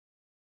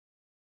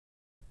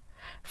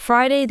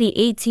Friday the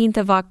 18th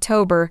of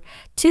October,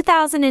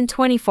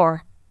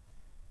 2024.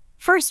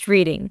 First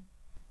reading.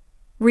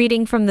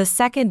 Reading from the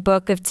second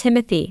book of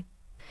Timothy.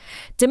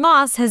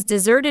 Demas has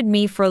deserted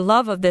me for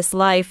love of this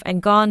life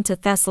and gone to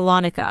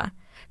Thessalonika.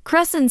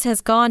 Crescens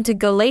has gone to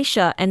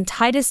Galatia and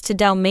Titus to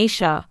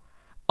Dalmatia.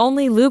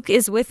 Only Luke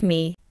is with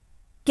me.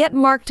 Get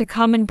Mark to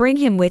come and bring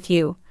him with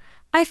you.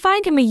 I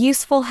find him a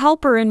useful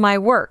helper in my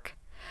work.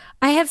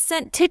 I have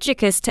sent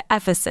Tychicus to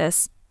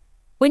Ephesus.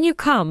 When you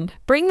come,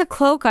 bring the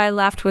cloak I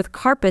left with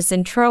Carpus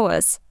in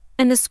Troas,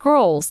 and the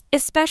scrolls,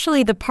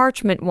 especially the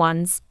parchment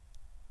ones.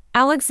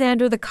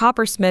 Alexander the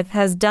coppersmith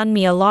has done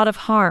me a lot of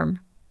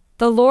harm.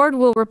 The Lord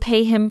will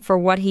repay him for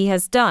what he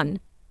has done.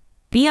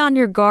 Be on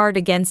your guard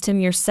against him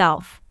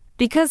yourself,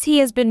 because he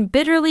has been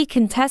bitterly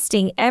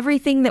contesting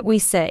everything that we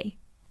say.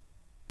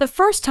 The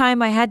first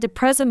time I had to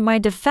present my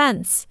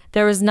defense,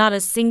 there was not a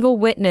single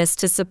witness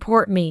to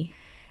support me.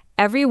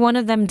 Every one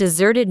of them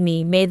deserted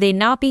me, may they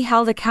not be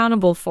held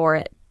accountable for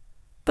it.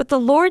 But the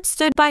Lord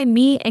stood by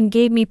me and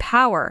gave me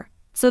power,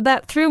 so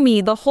that through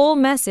me the whole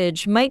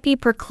message might be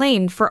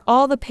proclaimed for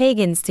all the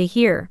pagans to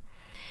hear.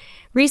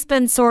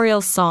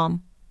 Responsorial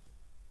Psalm.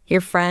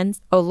 Your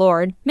friends, O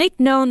Lord, make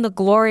known the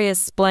glorious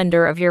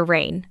splendor of your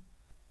reign.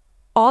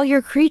 All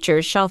your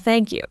creatures shall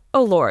thank you,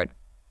 O Lord,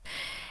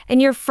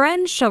 and your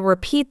friends shall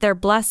repeat their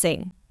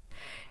blessing.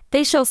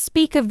 They shall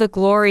speak of the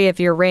glory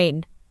of your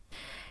reign,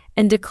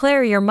 and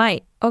declare your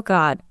might, O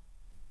God.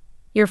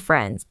 Your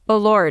friends, O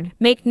Lord,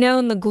 make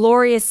known the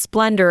glorious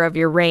splendor of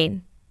your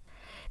reign.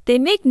 They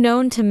make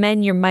known to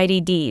men your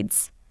mighty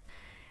deeds,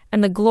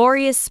 and the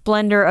glorious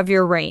splendor of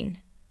your reign.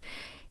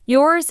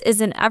 Yours is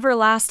an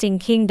everlasting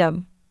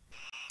kingdom.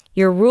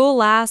 Your rule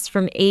lasts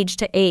from age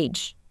to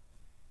age.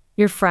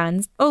 Your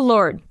friends, O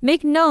Lord,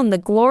 make known the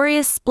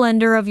glorious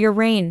splendor of your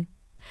reign.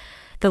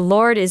 The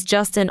Lord is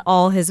just in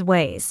all his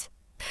ways,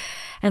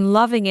 and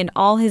loving in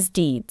all his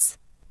deeds.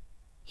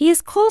 He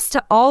is close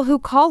to all who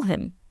call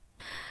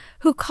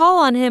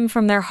on him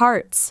from their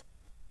hearts.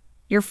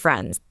 Your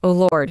friends, O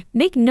Lord,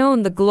 make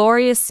known the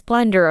glorious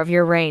splendor of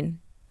your reign.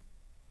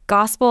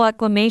 Gospel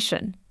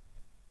acclamation.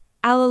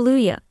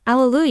 Alleluia,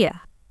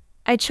 alleluia.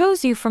 I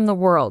chose you from the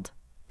world,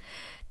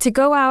 to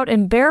go out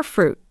and bear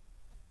fruit,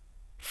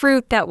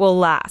 fruit that will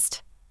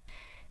last,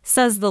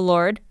 says the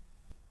Lord.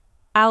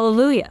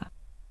 Alleluia.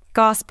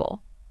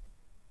 Gospel.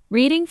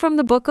 Reading from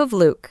the book of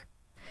Luke.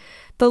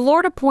 The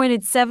Lord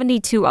appointed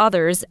 72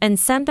 others and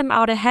sent them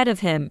out ahead of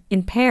him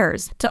in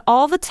pairs to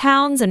all the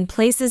towns and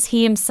places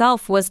he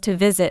himself was to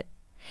visit.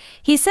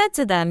 He said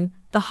to them,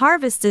 "The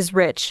harvest is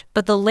rich,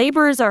 but the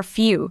laborers are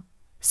few.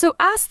 So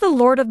ask the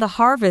Lord of the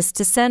harvest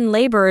to send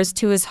laborers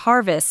to his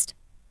harvest.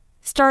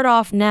 Start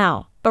off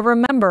now, but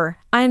remember,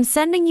 I am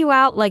sending you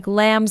out like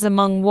lambs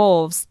among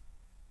wolves.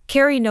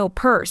 Carry no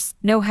purse,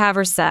 no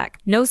haversack,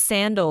 no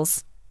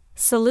sandals.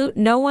 Salute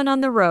no one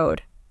on the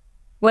road.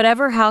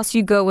 Whatever house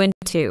you go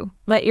into,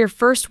 let your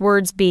first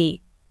words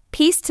be,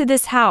 'Peace to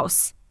this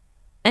house.'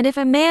 And if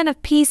a man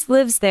of peace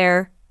lives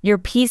there, your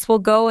peace will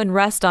go and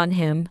rest on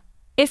him.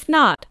 If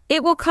not,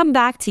 it will come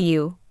back to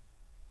you.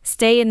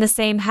 Stay in the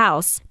same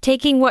house,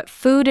 taking what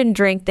food and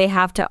drink they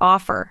have to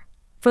offer.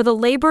 For the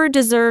laborer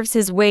deserves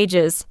his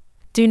wages.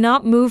 Do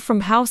not move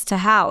from house to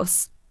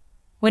house.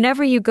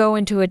 Whenever you go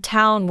into a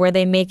town where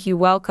they make you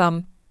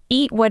welcome,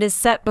 eat what is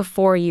set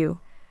before you.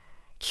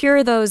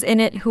 Cure those in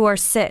it who are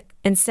sick,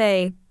 and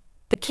say,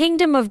 'The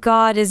kingdom of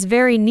God is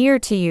very near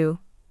to you.'"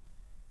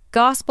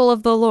 Gospel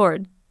of the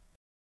Lord.